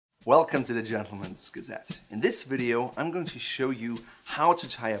Welcome to the Gentleman's Gazette. In this video, I'm going to show you how to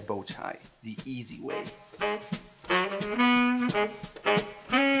tie a bow tie the easy way.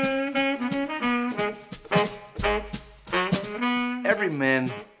 Every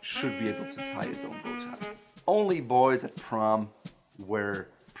man should be able to tie his own bow tie. Only boys at prom wear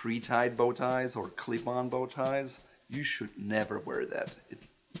pre-tied bow ties or clip-on bow ties. You should never wear that.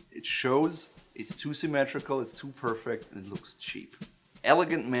 It shows, it's too symmetrical, it's too perfect, and it looks cheap.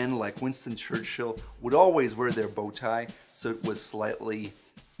 Elegant men like Winston Churchill would always wear their bow tie so it was slightly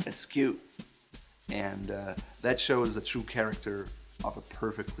askew. And that shows the true character of a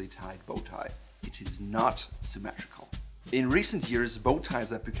perfectly tied bow tie. It is not symmetrical. In recent years, bow ties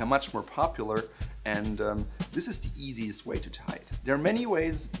have become much more popular, and this is the easiest way to tie it. There are many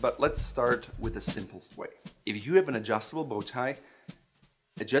ways, but let's start with the simplest way. If you have an adjustable bow tie,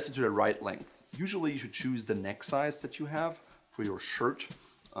 adjust it to the right length. Usually you should choose the neck size that you have for your shirt,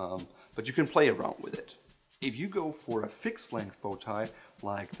 but you can play around with it. If you go for a fixed length bow tie,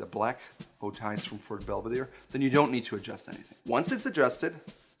 like the black bow ties from Fort Belvedere, then you don't need to adjust anything. Once it's adjusted,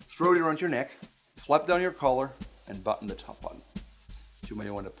 throw it around your neck, flap down your collar, and button the top button. You may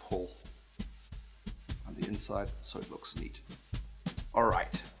want to pull on the inside so it looks neat.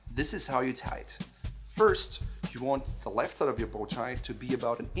 Alright, this is how you tie it. First, you want the left side of your bow tie to be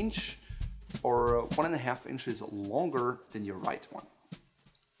about an inch or 1.5 inches longer than your right one.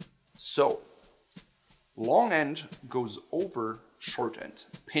 So, long end goes over short end.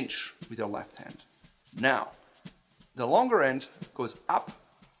 Pinch with your left hand. Now, the longer end goes up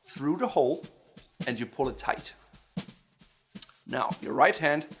through the hole and you pull it tight. Now, your right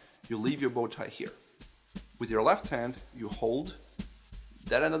hand, you leave your bow tie here. With your left hand, you hold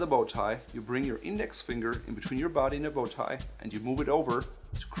that end of the bow tie, you bring your index finger in between your body and the bow tie, and you move it over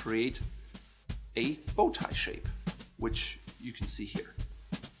to create a bow tie shape, which you can see here.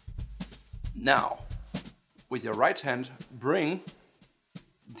 Now, with your right hand, bring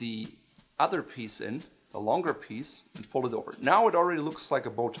the other piece in, the longer piece, and fold it over. Now it already looks like a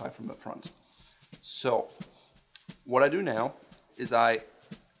bow tie from the front. So, what I do now is I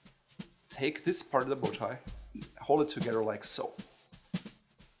take this part of the bow tie, hold it together like so.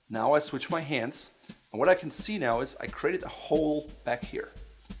 Now I switch my hands, and what I can see now is I created a hole back here.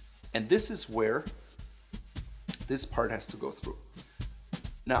 And this is where this part has to go through.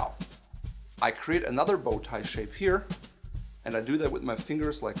 Now, I create another bow tie shape here, and I do that with my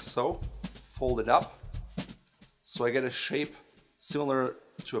fingers like so, fold it up, so I get a shape similar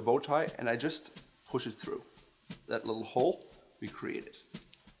to a bow tie, and I just push it through that little hole we created.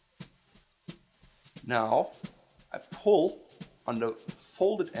 Now, I pull on the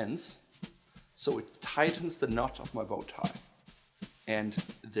folded ends, so it tightens the knot of my bow tie. And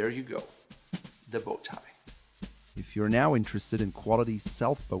there you go, the bow tie. If you're now interested in quality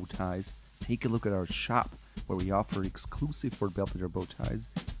self bow ties, take a look at our shop where we offer exclusive Fort Belvedere bow ties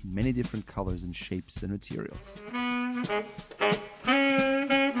in many different colors and shapes and materials.